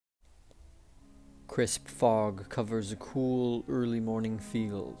Crisp fog covers a cool, early morning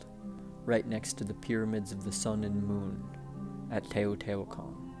field, right next to the pyramids of the sun and moon at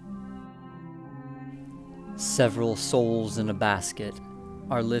Teotihuacan. Several souls in a basket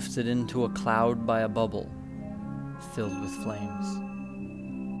are lifted into a cloud by a bubble filled with flames.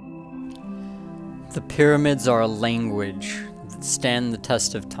 The pyramids are a language that stand the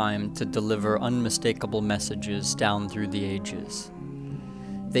test of time to deliver unmistakable messages down through the ages.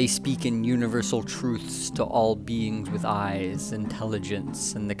 They speak in universal truths to all beings with eyes,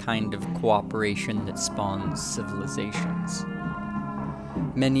 intelligence, and the kind of cooperation that spawns civilizations.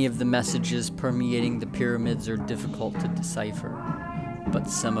 Many of the messages permeating the pyramids are difficult to decipher, but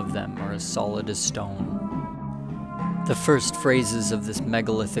some of them are as solid as stone. The first phrases of this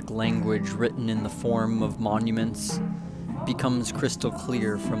megalithic language, written in the form of monuments, becomes crystal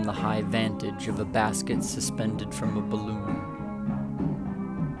clear from the high vantage of a basket suspended from a balloon.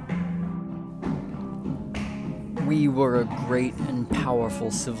 We were a great and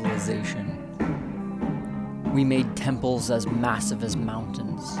powerful civilization. We made temples as massive as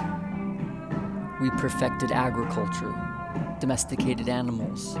mountains. We perfected agriculture, domesticated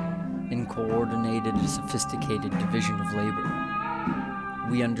animals, and coordinated a sophisticated division of labor.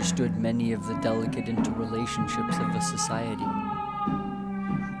 We understood many of the delicate interrelationships of a society.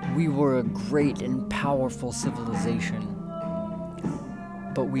 We were a great and powerful civilization,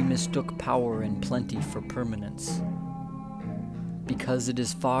 but we mistook power and plenty for permanence. Because it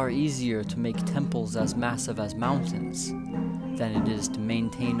is far easier to make temples as massive as mountains than it is to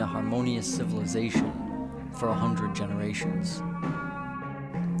maintain a harmonious civilization for 100 generations.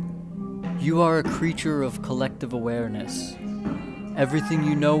 You are a creature of collective awareness. Everything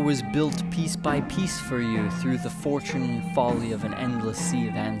you know was built piece by piece for you through the fortune and folly of an endless sea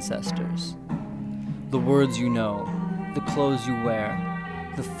of ancestors. The words you know, the clothes you wear,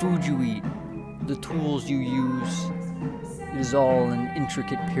 the food you eat, the tools you use, it is all an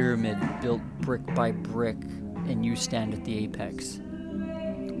intricate pyramid built brick by brick, and you stand at the apex.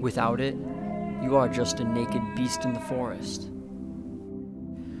 Without it, you are just a naked beast in the forest.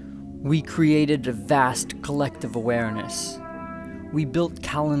 We created a vast collective awareness. We built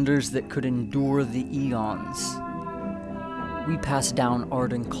calendars that could endure the eons. We passed down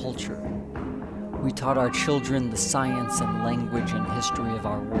art and culture. We taught our children the science and language and history of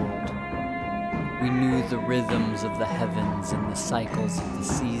our world. We knew the rhythms of the heavens and the cycles of the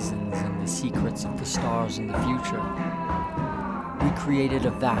seasons and the secrets of the stars in the future. We created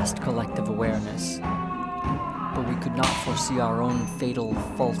a vast collective awareness, but we could not foresee our own fatal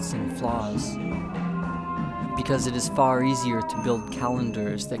faults and flaws. Because it is far easier to build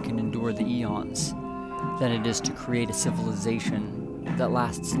calendars that can endure the eons than it is to create a civilization that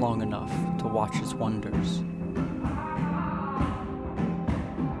lasts long enough to watch its wonders.